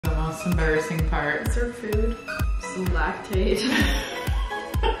most embarrassing part? Is there food? Some lactate.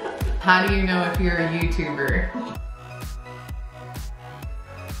 How do you know if you're a YouTuber?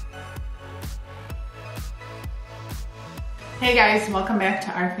 Hey guys, welcome back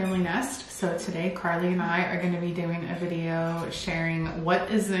to Our Family Nest. So today Carly and I are going to be doing a video sharing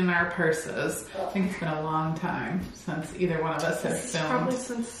what is in our purses. I think it's been a long time since either one of us has filmed. Probably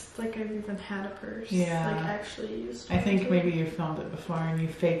since like I've even had a purse. Yeah. Like actually used one. I think maybe you filmed it before and you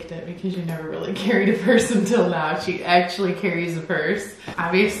faked it because you never really carried a purse until now. She actually carries a purse.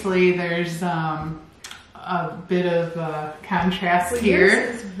 Obviously there's a bit of contrast here.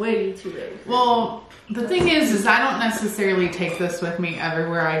 Yours is way too big. Well, the thing is I don't necessarily take this with me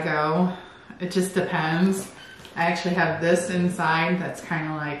everywhere I go. It just depends. I actually have this inside that's kind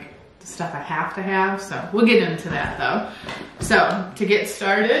of like the stuff I have to have. So we'll get into that though. So to get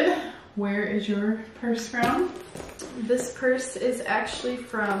started, where is your purse from? This purse is actually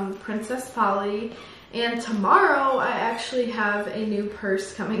from Princess Polly. And tomorrow I actually have a new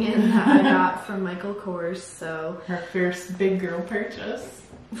purse coming in that I got from Michael Kors. So her first big girl purchase.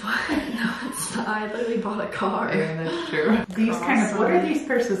 What? No, it's not. I literally bought a car. Yeah, that's true. These kind of, what are these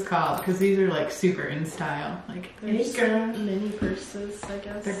purses called? Because these are like super in style. Like, mini purses, I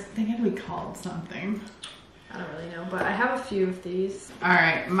guess. They gotta be called something. I don't really know, but I have a few of these. All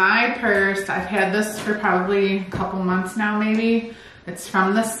right, my purse, I've had this for probably a couple months now, maybe. It's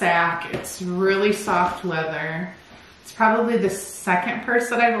from the Sack. It's really soft leather. It's probably the second purse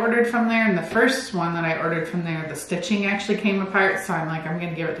that I've ordered from there, and the first one that I ordered from there, the stitching actually came apart, so I'm like, I'm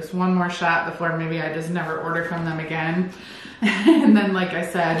gonna give it just one more shot before maybe I just never order from them again. And then, like I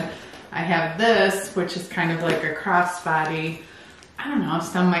said, I have this, which is kind of like a crossbody. I don't know,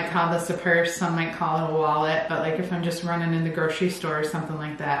 some might call this a purse, some might call it a wallet, but like if I'm just running in the grocery store or something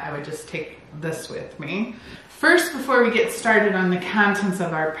like that, I would just take this with me. First, before we get started on the contents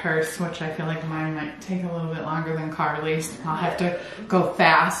of our purse, which I feel like mine might take a little bit longer than Carly's, I'll have to go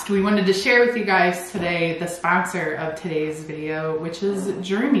fast. We wanted to share with you guys today the sponsor of today's video, which is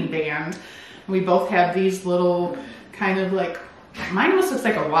Germy band. We both have these little kind of like, mine almost looks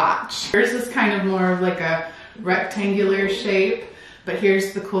like a watch. Yours is kind of more of like a rectangular shape, but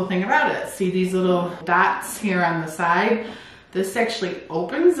here's the cool thing about it. See these little dots here on the side? This actually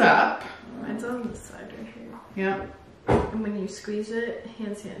opens up. Mine's on the side right here. Yep. And when you squeeze it,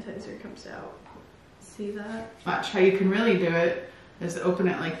 hand sanitizer comes out. See that? Watch how you can really do it is open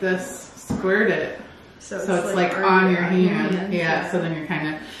it like this, squirt it. So it's like on your hand. Yeah, so then you're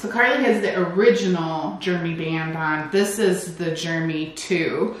kind of... So Carly has the original Germy band on. This is the Germy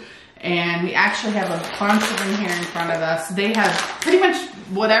 2. And we actually have a bunch of them here in front of us. They have pretty much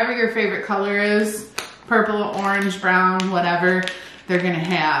whatever your favorite color is. Purple, orange, brown, whatever. They're gonna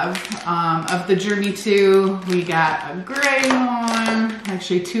have. Of the Germy 2, we got a gray one,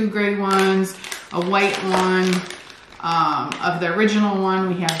 actually 2 gray ones, a white one. Of the original one,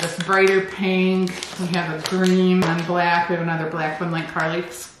 we have this brighter pink, we have a green and black, we have another black one like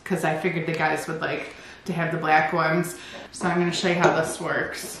Carly's, because I figured the guys would like to have the black ones. So I'm gonna show you how this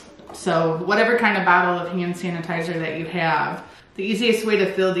works. So whatever kind of bottle of hand sanitizer that you have, the easiest way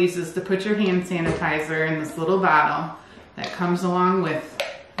to fill these is to put your hand sanitizer in this little bottle that comes along with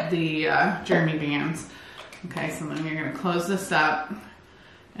the Germy bands. Okay, so then you're gonna close this up,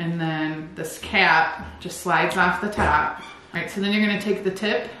 and then this cap just slides off the top. All right, so then you're gonna take the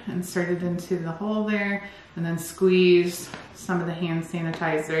tip, insert it into the hole there, and then squeeze some of the hand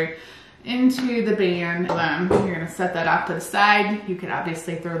sanitizer into the band. Then you're gonna set that off to the side. You could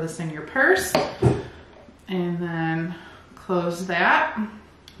obviously throw this in your purse, and then close that.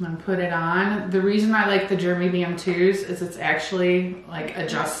 And then put it on. The reason I like the Germy Band 2s is it's actually like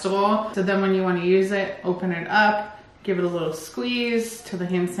adjustable. So then when you want to use it, open it up, give it a little squeeze till the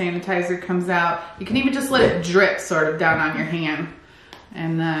hand sanitizer comes out. You can even just let it drip sort of down on your hand.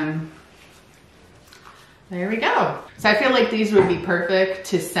 And then there we go. So I feel like these would be perfect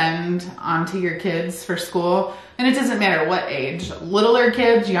to send onto your kids for school. And it doesn't matter what age. Littler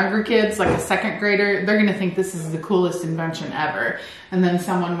kids, younger kids, like a second grader, they're gonna think this is the coolest invention ever. And then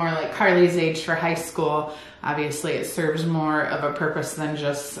someone more like Carly's age for high school, obviously it serves more of a purpose than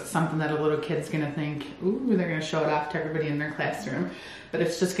just something that a little kid's gonna think, ooh, they're gonna show it off to everybody in their classroom. But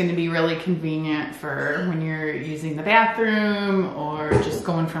it's just gonna be really convenient for when you're using the bathroom or just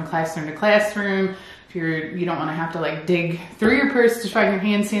going from classroom to classroom. If you don't wanna have to like dig through your purse to find your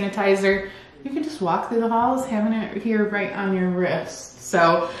hand sanitizer, you can just walk through the halls having it here right on your wrist.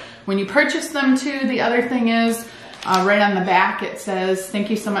 So when you purchase them too, the other thing is, right on the back it says,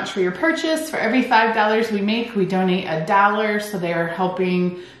 thank you so much for your purchase. For every $5 we make, we donate $1. So they are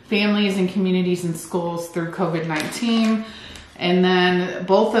helping families and communities and schools through COVID-19. And then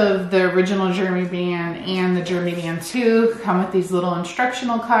both of the original Germy Band and the Germy Band 2 come with these little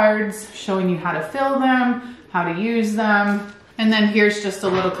instructional cards showing you how to fill them, how to use them. And then here's just a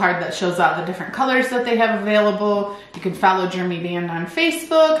little card that shows all the different colors that they have available. You can follow Germy Band on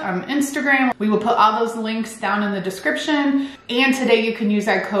Facebook, on Instagram. We will put all those links down in the description. And today you can use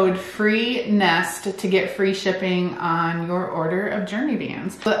our code FREENEST to get free shipping on your order of Germy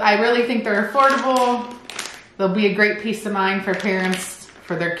Bands. But I really think they're affordable. They'll be a great peace of mind for parents,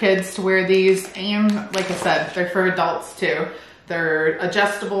 for their kids to wear these. And like I said, they're for adults too. They're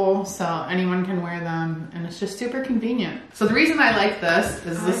adjustable, so anyone can wear them, and it's just super convenient. So the reason I like this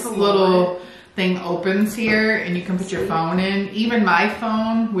is this little thing opens here, and you can put your phone in. Even my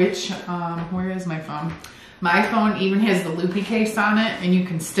phone, which, where is my phone? My phone even has the loopy case on it, and you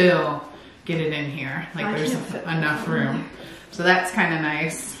can still get it in here. Like there's enough room. So that's kind of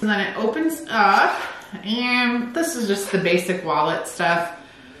nice. And then it opens up, and this is just the basic wallet stuff.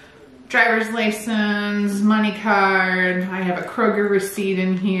 Driver's license, money card, I have a Kroger receipt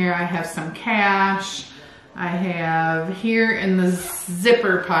in here, I have some cash, I have here in the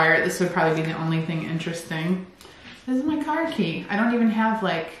zipper part, this would probably be the only thing interesting, this is my car key. I don't even have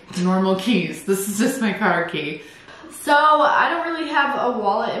like normal keys, this is just my car key. So I don't really have a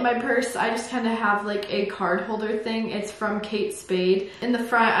wallet in my purse, I just kind of have like a card holder thing. It's from Kate Spade. In the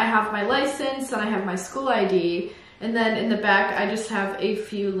front I have my license and I have my school ID. And then in the back, I just have a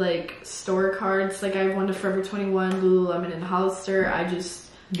few like store cards. Like I have one to Forever 21, Lululemon, and Hollister. I just...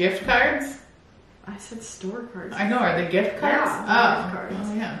 Gift cards? I said store cards. I know, are they gift cards? Yeah, gift cards.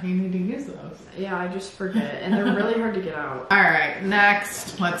 Oh yeah, you need to use those. Yeah, I just forget. And they're really hard to get out. All right,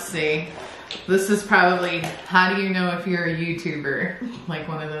 next, let's see. This is probably, how do you know if you're a YouTuber? Like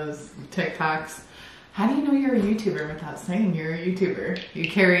one of those TikToks. How do you know you're a YouTuber without saying you're a YouTuber? You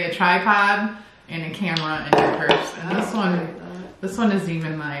carry a tripod and a camera in your purse. And this one is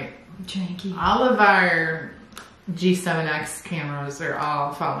even like janky. All of our G7X cameras are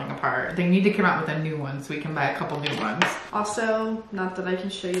all falling apart. They need to come out with a new one so we can buy a couple new ones. Also, not that I can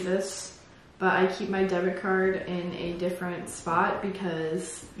show you this, but I keep my debit card in a different spot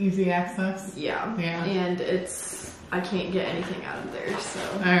because... Easy access? Yeah. And I can't get anything out of there, so...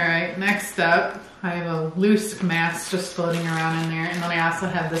 Alright, next up, I have a loose mask just floating around in there. And then I also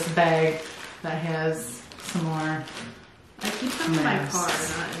have this bag that has some more. I keep them in my car,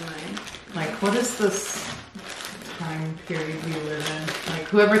 not in my... Like, what is this time period we live in? Like,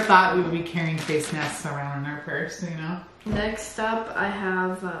 whoever thought we would be carrying face masks around in our purse, you know? Next up, I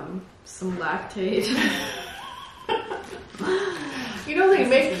have some Lactate. You know, they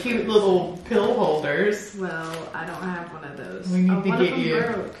make cute little pill holders. Well, I don't have one of those. We need to get you.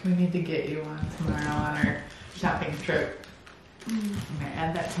 Broke. We need to get you one tomorrow on our shopping trip. I'm gonna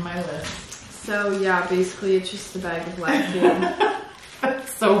add that to my list. So yeah, basically it's just a bag of Lactate.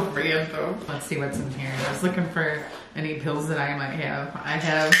 That's so random. Let's see what's in here. I was looking for any pills that I might have. I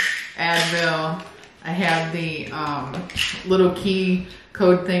have Advil. I have the little key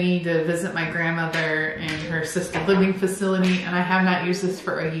code thingy to visit my grandmother in her assisted living facility, and I have not used this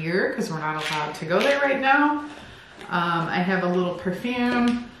for a year because we're not allowed to go there right now. I have a little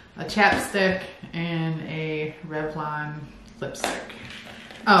perfume, a chapstick, and a Revlon lipstick.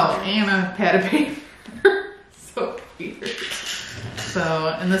 Oh, and a pad of paper. So weird.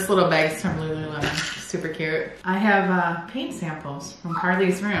 So, and this little bag's from Lululemon. Super cute. I have paint samples from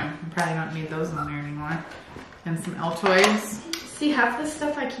Carly's room. I probably don't need those in there anymore. And some Altoids. See, half the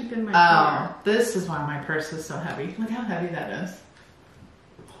stuff I keep in my car. Oh, this is why my purse is so heavy. Look how heavy that is.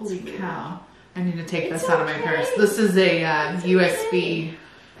 Holy cow. I need to take this out of my purse. This is a USB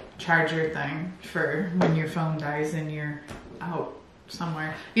charger thing for when your phone dies and you're out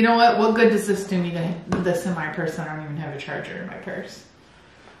somewhere. You know what? What good does this do me to have this in my purse? I don't even have a charger in my purse.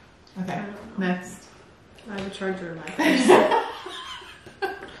 Okay, next. I have a charger in my purse.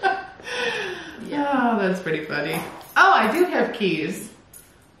 Yeah, oh, that's pretty funny. Oh, I do have keys.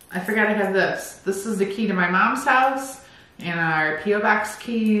 I forgot I have this. This is the key to my mom's house and our P.O. Box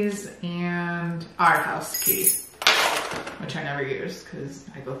keys and our house key, which I never use because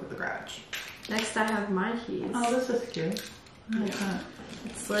I go through the garage. Next, I have my keys. Oh, this is cute. Yeah.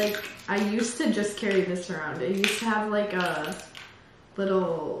 It's like, I used to just carry this around. It used to have like a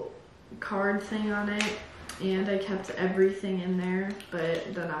little card thing on it, and I kept everything in there,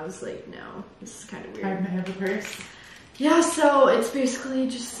 but then I was like, no, this is kind of weird. Time to have a purse. Yeah, so it's basically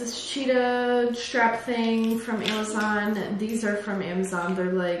just this cheetah strap thing from Amazon. These are from Amazon.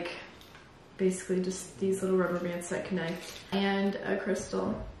 They're like basically just these little rubber bands that connect, and a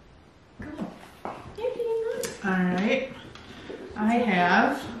crystal. Cool. Alright. I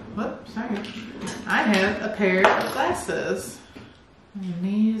have a pair of glasses And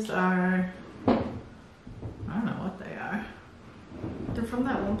these are, I don't know what they are. They're from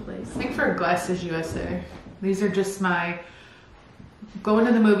that one place. I think for Glasses USA. These are just my going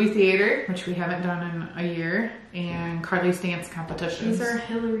to the movie theater, which we haven't done in a year, and Carly's dance competitions. These are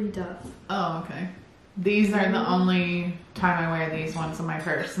Hillary Duff. Oh, okay. These are the only time I wear these ones in my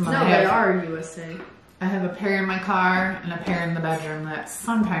purse. No, they are USA. I have a pair in my car and a pair in the bedroom that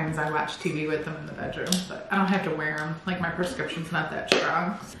sometimes I watch TV with them in the bedroom, but I don't have to wear them. Like, my prescription's not that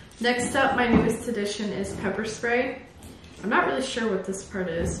strong. Next up, my newest addition is pepper spray. I'm not really sure what this part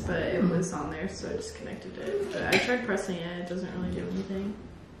is, but it was on there, so I just connected it. But I tried pressing it, it doesn't really do anything.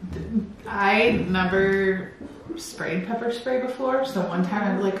 I never sprayed pepper spray before, so one time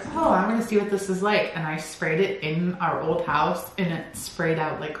I was like, oh, I want to see what this is like, and I sprayed it in our old house, and it sprayed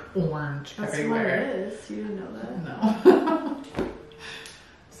out like orange everywhere. That's what it is. You didn't know that? No.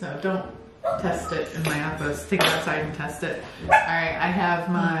 So don't test it in my office. Take it outside and test it. Alright, I have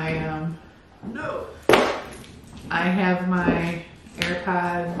my I have my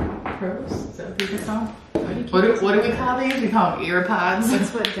AirPod Pros. Is that what these are called? What do we call these? We call them earpods.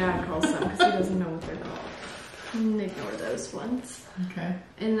 That's what Dad calls them because he doesn't know what they're called. Ignore those ones. Okay.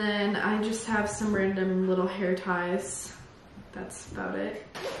 And then I just have some random little hair ties. That's about it.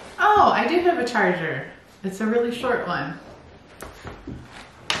 Oh, I do have a charger. It's a really short one.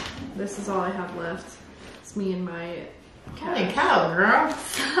 This is all I have left. It's me and my couch. Holy cow, girl.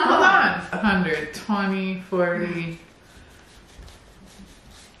 Hold on. 100, 20, 40,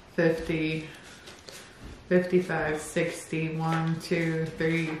 50, 55, 60, 1, 2,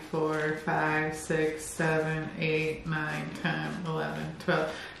 3, 4, 5, 6, 7, 8, 9, 10, 11,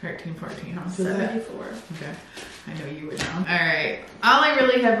 12, 13, 14. How much is that? 74. Okay. I know you would know. Alright. All I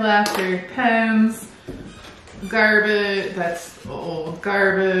really have left are pens, garbage. That's old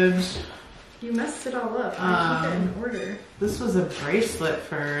garbage. You messed it all up. I keep it in order. This was a bracelet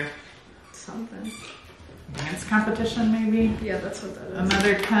for something. Dance competition, maybe? Yeah, that's what that is.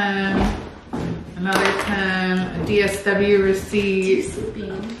 Another pen. Another pen. A DSW receipt.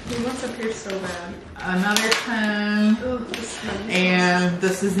 He wants up here so bad. Another pen. Oh, this smells. And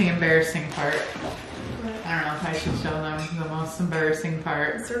this is the embarrassing part. What? I don't know if I should show them the most embarrassing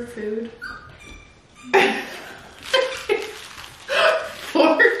part. Is there food?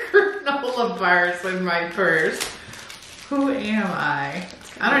 4 granola bars in my purse. Who am I?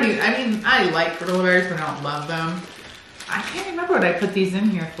 I like granola bars, but I don't love them. I can't remember what I put these in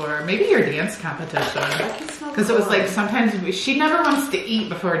here for. Maybe your dance competition. Because it was like sometimes she never wants to eat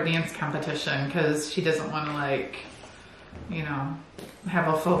before a dance competition because she doesn't want to, like, you know,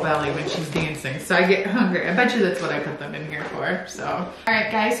 have a full belly when she's dancing. So I get hungry. I bet you that's what I put them in here for. So,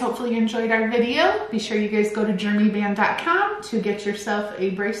 alright guys, hopefully you enjoyed our video. Be sure you guys go to germyband.com to get yourself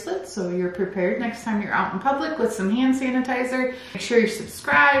a bracelet so you're prepared next time you're out in public with some hand sanitizer. Make sure you're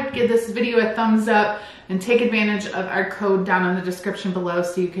subscribed, give this video a thumbs up, and take advantage of our code down in the description below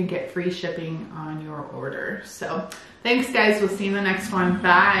so you can get free shipping on your order. So, thanks guys. We'll see you in the next one.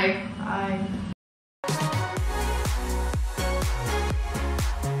 Bye. Bye.